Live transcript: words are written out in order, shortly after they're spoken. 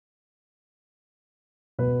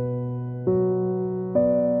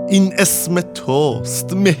این اسم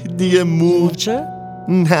توست مهدی مورچه؟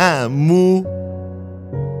 نه مو.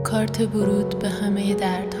 کارت ورود به همه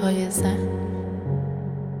دردهای زن.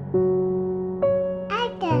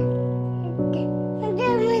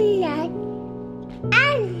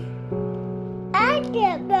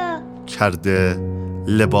 کرده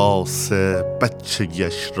لباس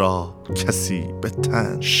بچگیش را کسی به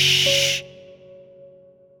تن.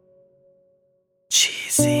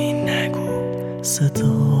 چیزی نگو،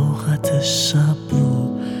 صداقت شب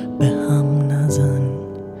رو به هم نزن.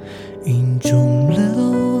 این جمله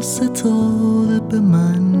را ستاره به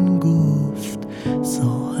من گفت.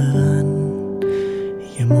 ظاهراً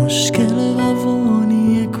یه مشکل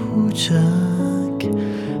روانی کوچک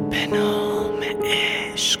به نام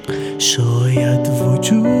عشق شاید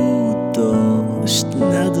وجود داشت،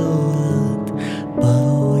 ندارد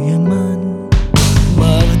برای من.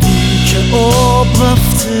 مردی که آب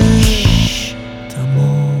رفته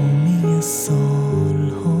تمامی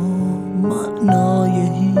سالها، معنای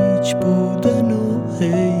هیچ بودن و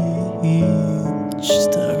هیچ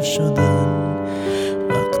تر شدن.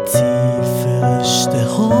 وقتی فرشته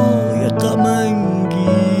های غم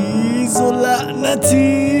انگیز و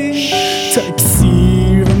لعنتی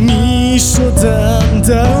تکثیر می شدن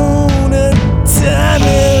درون تن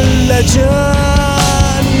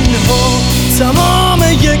لجن. اینها تمام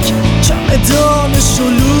یک چمدان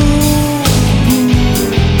شلوغ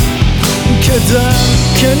بود که در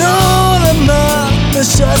کنار من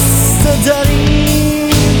نشسته در این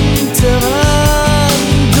ترن.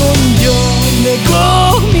 دنیا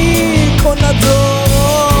نگاه می کند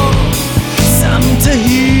سمت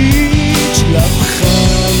هیچ،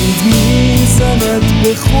 لبخند می زند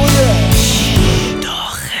به خودش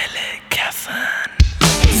داخل کفن.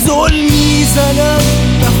 ظلم می زند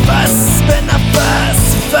نفس به نفس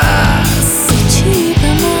فس. چی به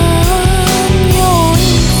من یا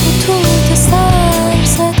این خطوط سر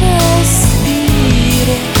زده از پیر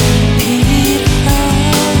هم.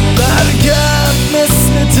 برگرد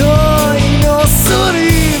مثل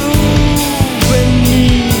دایناسوری رو به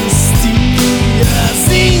نیستی،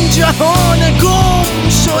 از این جهان گم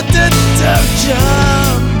شده در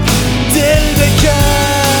جمع دل بکن.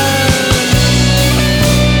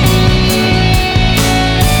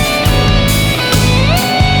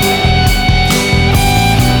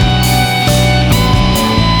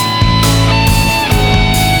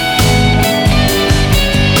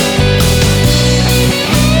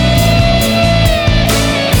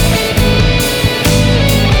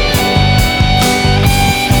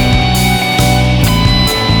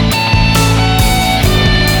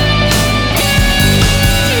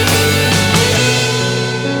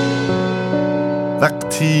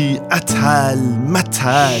 وقتی اتل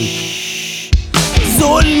متل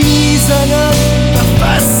ظلم میزنم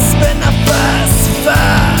نفس به نفس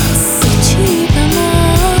فس. چی به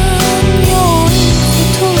من یا این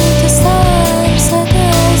خطوط سر زده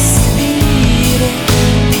از پیر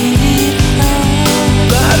هم.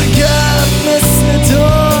 برگرد مثل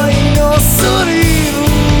دایناسوری رو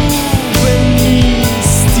به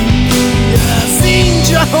نیستی، از این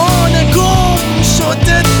جهان گم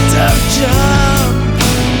شده در جمع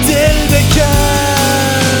دل بکن.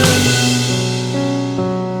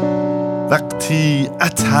 وقتی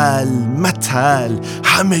اتل متل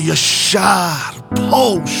همه شهر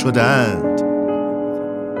پا شدند،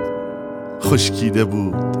 خشکیده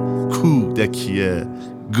بود کودکی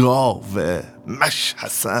گاو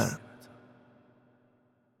مشحسن.